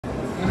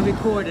to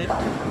record it.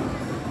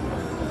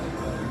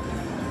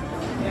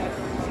 Yeah,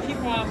 just keep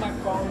on my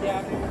phone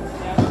down.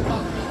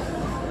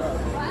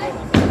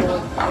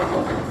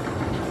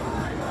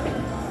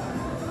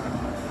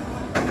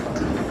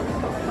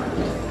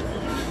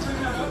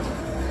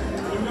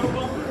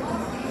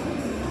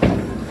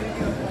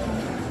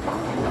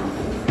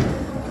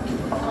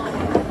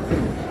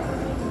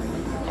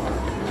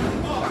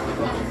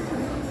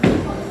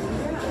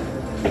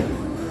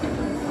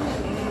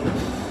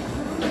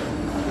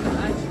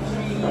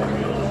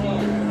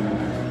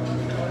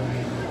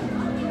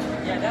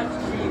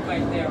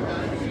 Right there,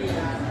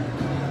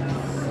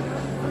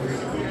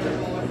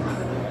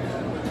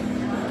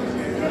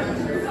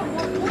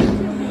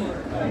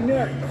 Hey,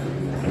 Nick.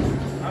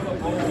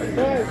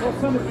 Hey, I'll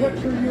send a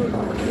picture of you.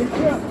 Hey,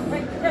 Tim.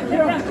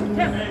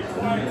 Tim.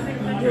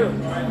 Here.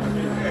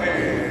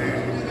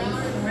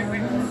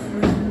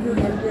 Here,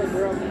 my kid,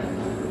 bro.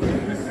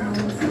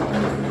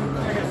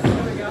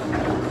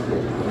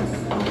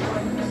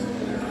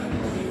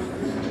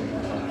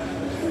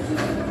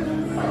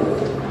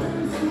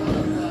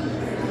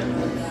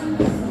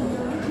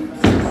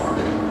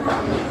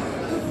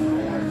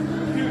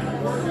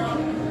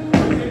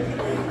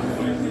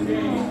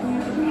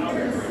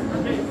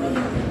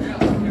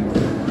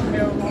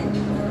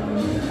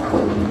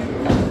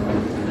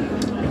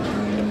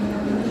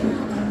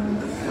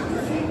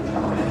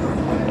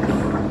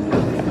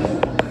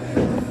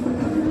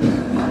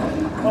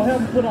 I'll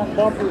have them put on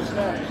bumpers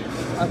next.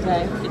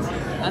 Okay.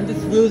 I'm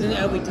just losing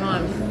every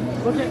time.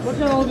 Look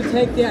at all the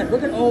takedown.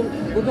 Look at all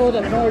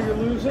the. You know you're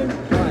losing?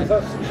 Right.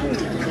 That's the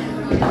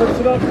cheese. Puts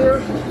it up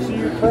there. So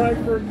you try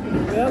for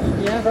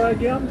this. Yeah. Try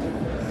again.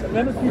 And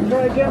then if you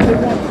try again, they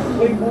want you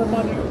to pay more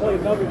money to play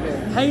another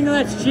game. How you know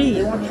that's They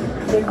cheese? want you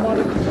to pay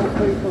money to go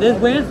play for. Does another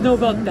Lance game. know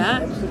about that?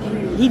 That's the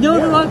cheese. He knows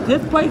Yeah. about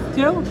this place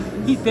too?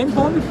 He's been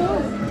for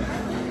before?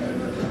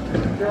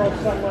 Carol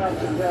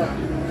sunglasses and that.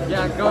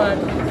 Yeah, go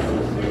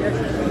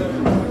ahead.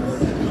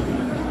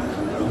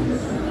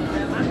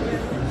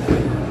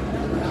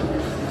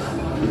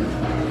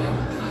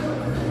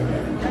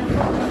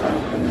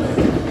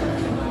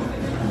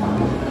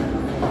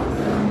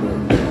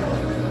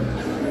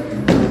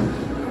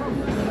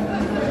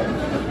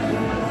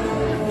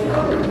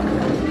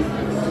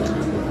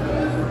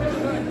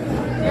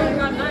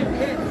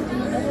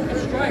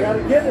 You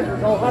gotta get it or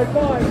no high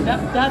five.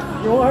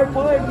 That's No high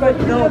five, but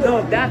no,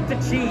 that's the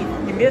cheese.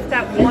 You missed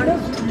that one.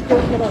 You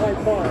don't get a high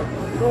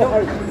five. No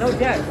high No,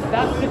 Dad,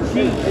 that's the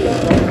cheese.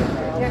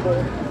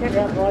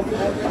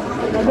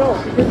 I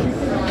know, because you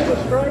can get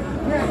a strike. He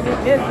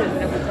misses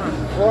every time.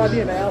 Well, I'd be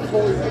an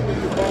asshole if you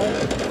think you're fine.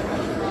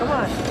 Come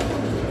on.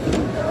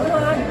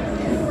 Come on.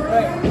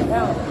 Wait,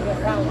 pound. Yeah,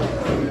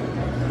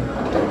 pound.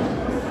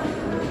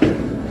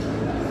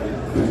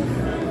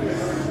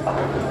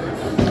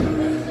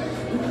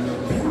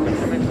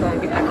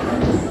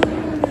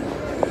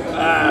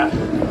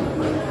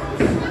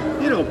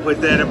 You don't put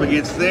that up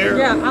against there.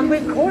 Yeah, I'm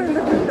recording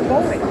the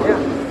bowling.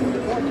 Yeah.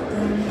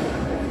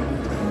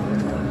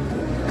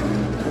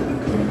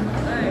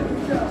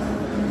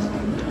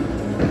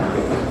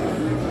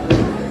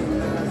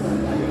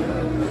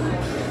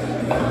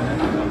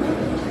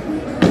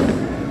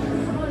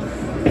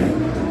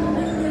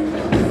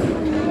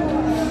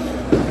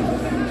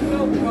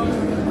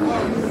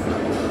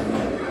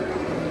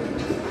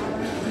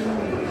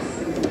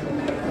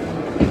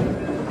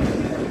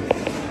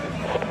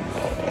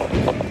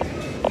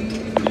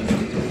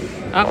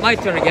 My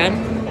turn again.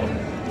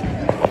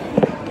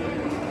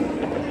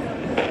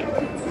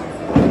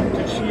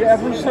 Did she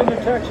ever send a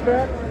text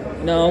back?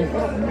 No.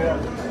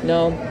 Yeah.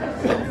 No.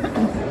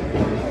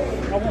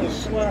 I want to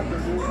slap her,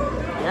 dude.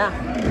 Yeah.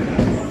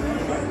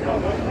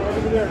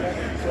 Over there, Nick.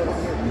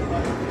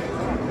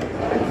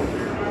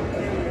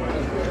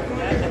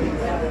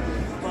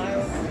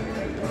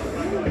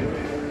 Over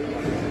there.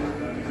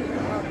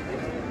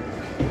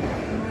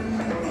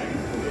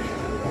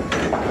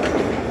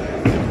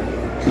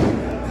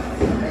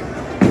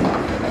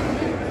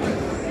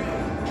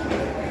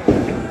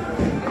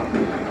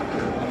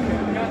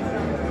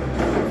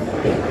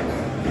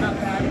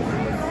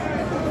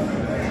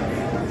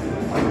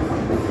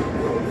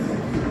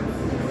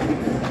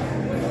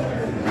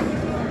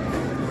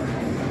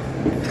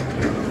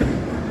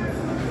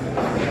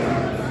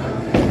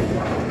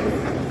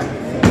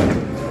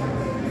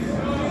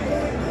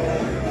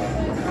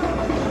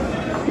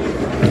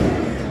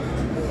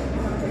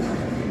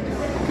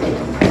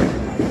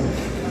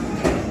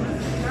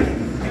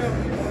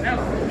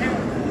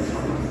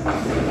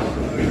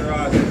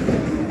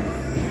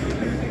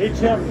 Hey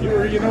Tim,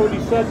 you know what he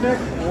said, Nick?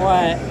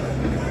 What?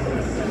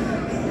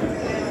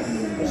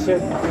 I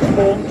said, is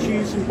bowling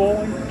cheese and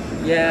bowling?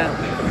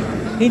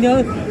 Yeah. He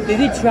knows. Did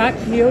he track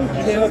here He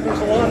said too? there's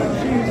a lot of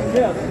cheese and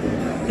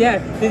yes.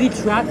 Yeah. Did he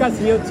track us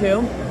here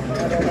too?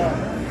 I don't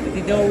know. Did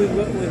he know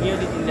we're here?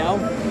 Did he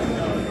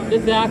know?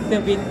 Just ask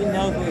him if he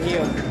knows we're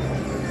here.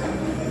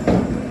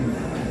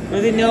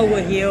 Does he know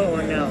we're here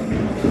or no?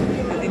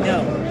 Does he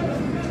know?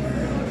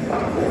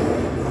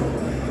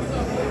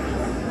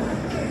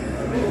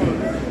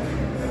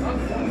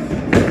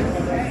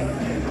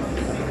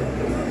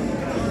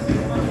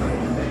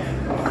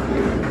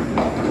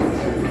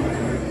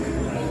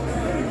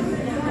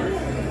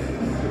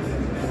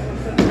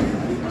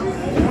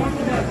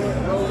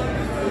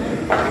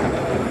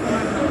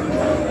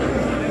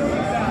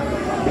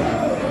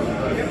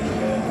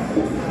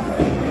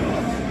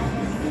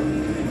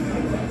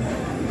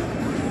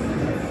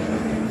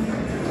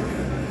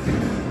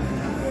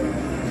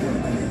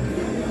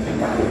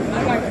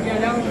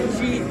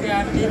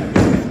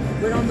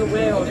 went on the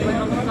whales, went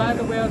on the side of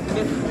the whales and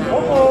missed it.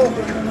 Uh-oh.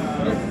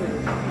 Missed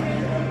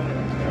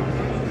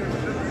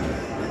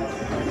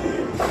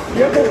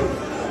it.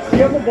 Do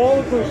you have a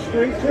ball that goes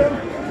straight, Tim?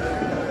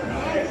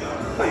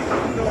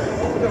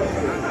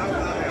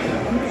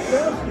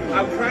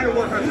 I'm trying to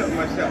work on something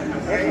myself,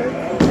 okay?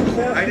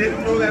 Okay. I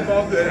didn't throw that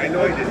ball good. I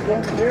know I didn't.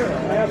 Don't care.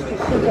 I asked a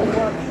simple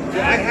question.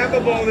 I have a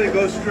ball that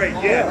goes straight,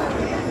 yes.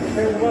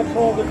 Okay, well, that's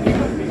all that needs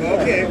to be said.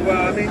 Okay,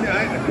 well, I mean,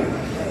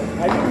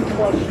 I didn't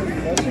question you,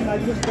 Missing. I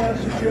just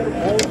asked if you had a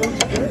ball that goes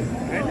straight.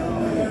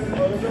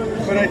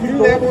 but I threw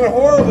that one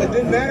horrible. It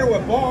didn't matter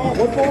what ball.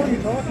 What ball are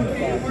you talking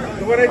about?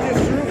 What I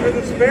just threw for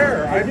the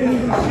spare. I didn't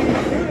even see you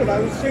shoot it. I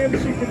was saying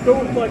that you could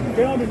go like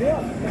down and in.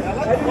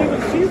 I didn't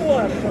even see the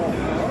last shot.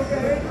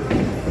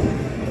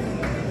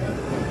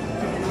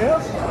 Did you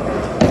miss?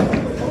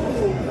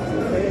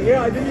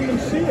 Yeah, I didn't even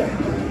see it.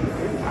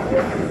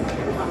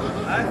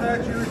 I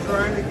thought you were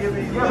trying to give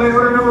me. Yeah,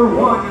 favorite number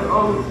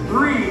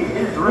 103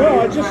 is ready.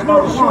 No, I just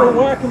noticed you were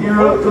whacking the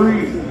ball.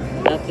 03.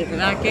 That's it for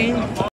that game.